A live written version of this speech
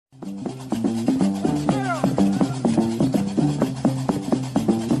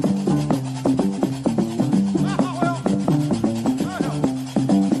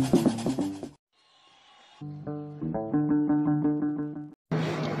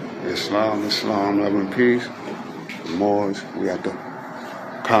Islam, love and peace. The Moors, we got the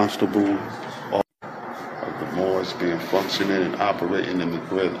constable of the Moors being functioning and operating in the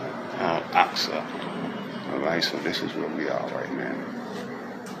grid, Al-Aqsa. Alright, so this is where we are right now.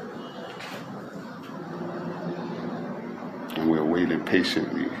 And we're waiting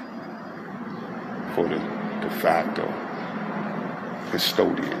patiently for the de facto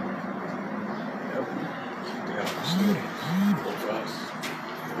custodian.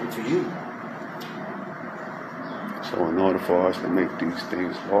 For you. So in order for us to make these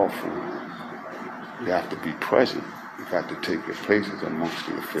things lawful, you have to be present. You have to take your places amongst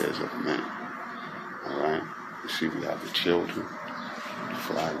the affairs of men. All right? You see, we have the children, the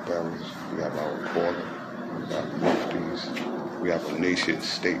flag bearers, we have our reporter, we have muftis, we have a nation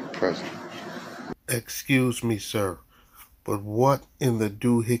state present. Excuse me, sir, but what in the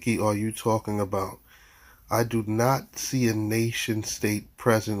doohickey are you talking about? I do not see a nation state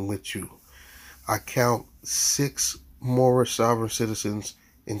present with you. I count 6 Moorish sovereign citizens,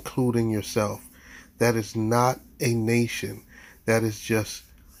 including yourself. That is not a nation. That is just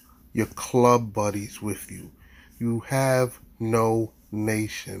your club buddies with you. You have no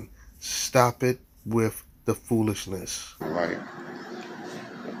nation. Stop it with the foolishness. Right.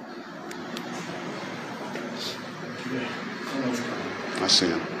 I see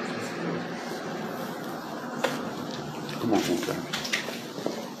him. Come on, okay.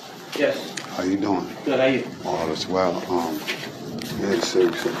 Yes. How you doing? Good, how you? All is well. Yeah, the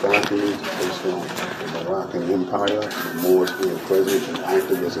SOVCIT documents based from the Moroccan Empire, the Moors being present and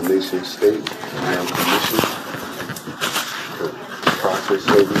active as a nation state. I am commissioned to process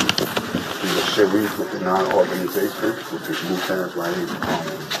serving the Sharif within our organization, which is Lieutenant Rahim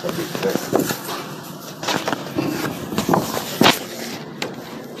of the executive.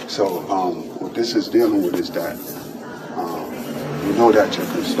 So what this is dealing with is that you know that you're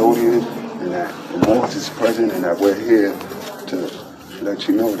custodian and that the Moors is present and that we're here to let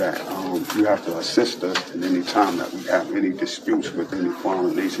you know that you have to assist us in any time that we have any disputes with any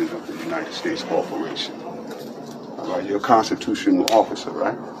foreign nations of the United States Corporation. All right, you're a constitutional officer,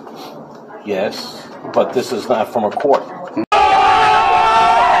 right? Yes, but this is not from a court.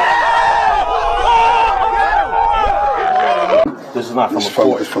 This is not from a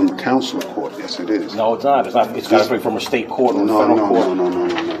court. It's from the council court. Yes, it is. No, it's not. It's not. It's got to be from a state court or a federal court.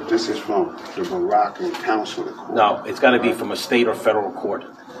 No. This is from the Moroccan council court. No, it's got to be from a state or federal court.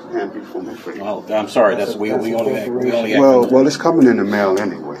 Can't be from a federal. Well, I'm sorry. That's we only Well, it's coming in the mail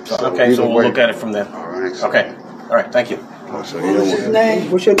anyway. So okay, so we'll look at it from there. All right. Okay. All right. Thank you. What's his name?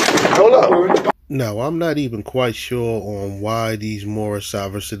 Hold up. Now, I'm not even quite sure on why these Moorish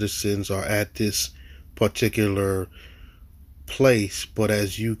sovereign citizens are at this particular place, but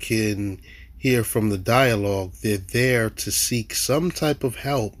as you can hear from the dialogue, they're there to seek some type of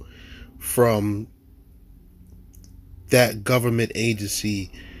help from that government agency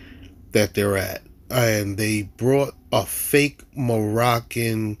that they're at. And they brought a fake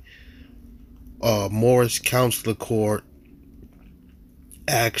Moroccan Moorish consular court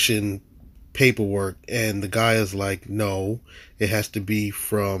action paperwork, and the guy is like, no, it has to be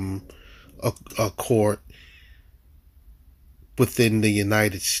from a court within the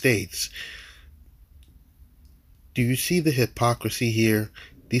United States. Do you see the hypocrisy here?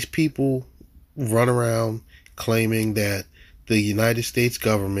 These people run around claiming that the United States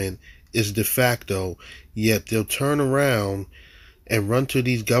government is de facto, yet they'll turn around and run to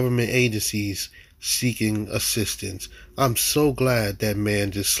these government agencies seeking assistance. I'm so glad that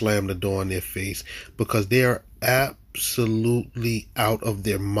man just slammed the door in their face, because they are absolutely out of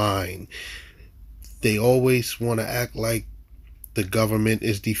their mind. They always want to act like the government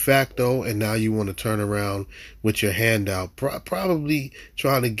is de facto, and now you want to turn around with your hand out, probably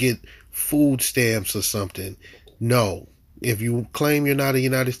trying to get food stamps or something. No. If you claim you're not a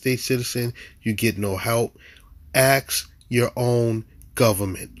United States citizen, you get no help. Ask your own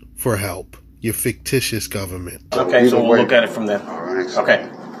government for help. Your fictitious government. Okay, so we'll look at it from there. All right. Okay.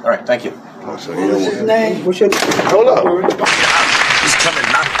 All right, thank you. What's his name? Hold up. He's coming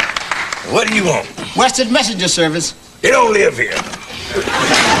now. What do you want? Western Messenger Service. They don't live here. Oh,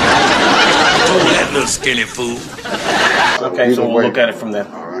 that little skinny fool. Okay, so we'll look at it from there.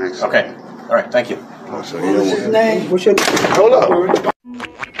 All right. Okay. All right, thank you. What's his name? Hold up. How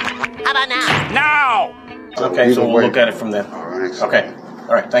about now? Now! Okay, so we'll look at it from there. All right. Okay.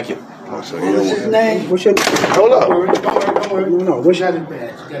 All right, thank you. What's his name? Hold up. No, what's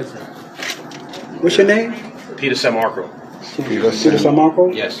your name? Peter San Marco. Peter San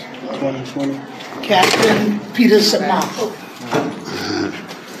Marco? Yes. 2020. Captain Peter Samako.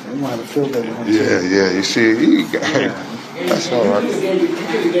 Yeah. You see, That's all right.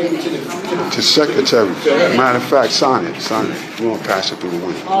 To secretary. Matter of fact, sign it. We're going to pass it through the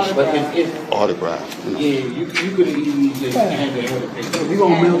window. But if Autograph. yeah, you could have easily handed her the paper. We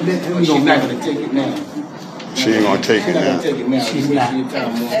gonna mail that. She's not gonna take it now. She ain't going to take it now. She's not.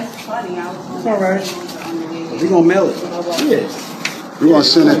 That's funny. It's all right. We gonna mail it. Yes. We're going to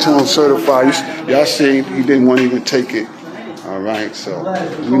send it to him certified. Y'all see, he didn't want to even take it. All right, so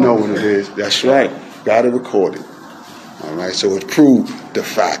we know what it is. That's right. Got it recorded. All right, so it's proved de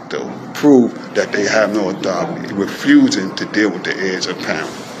facto. Proved that they have no authority, refusing to deal with the heirs apparent.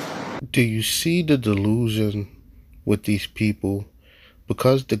 Do you see the delusion with these people?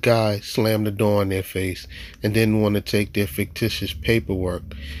 Because the guy slammed the door in their face and didn't want to take their fictitious paperwork,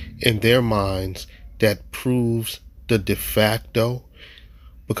 in their minds, that proves the de facto,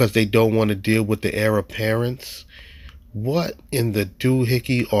 because they don't want to deal with the heir apparents. What in the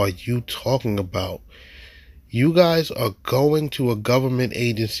doohickey are you talking about? You guys are going to a government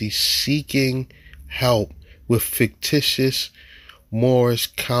agency seeking help with fictitious Moorish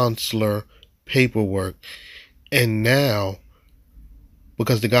consular paperwork, and now,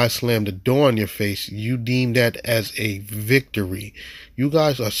 because the guy slammed the door in your face, you deem that as a victory. You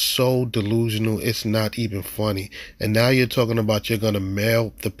guys are so delusional, it's not even funny. And now you're talking about you're going to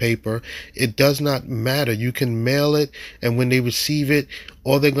mail the paper. It does not matter. You can mail it, and when they receive it,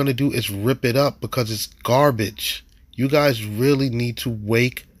 all they're going to do is rip it up because it's garbage. You guys really need to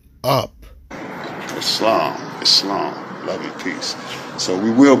wake up. Islam, love and peace. So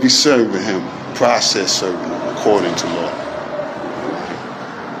we will be serving him, process serving him according to law.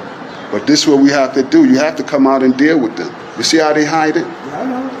 But this is what we have to do. You have to come out and deal with them. You see how they hide it? Yeah, I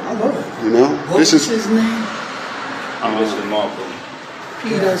know. I love it. You know? What was his name?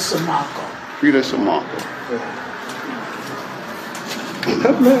 Peter Samako. Peter Samako.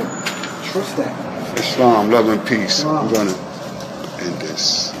 Come here. Trust that. Islam, love and peace. We're going to end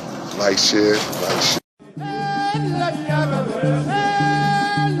this. Like, share, like, share.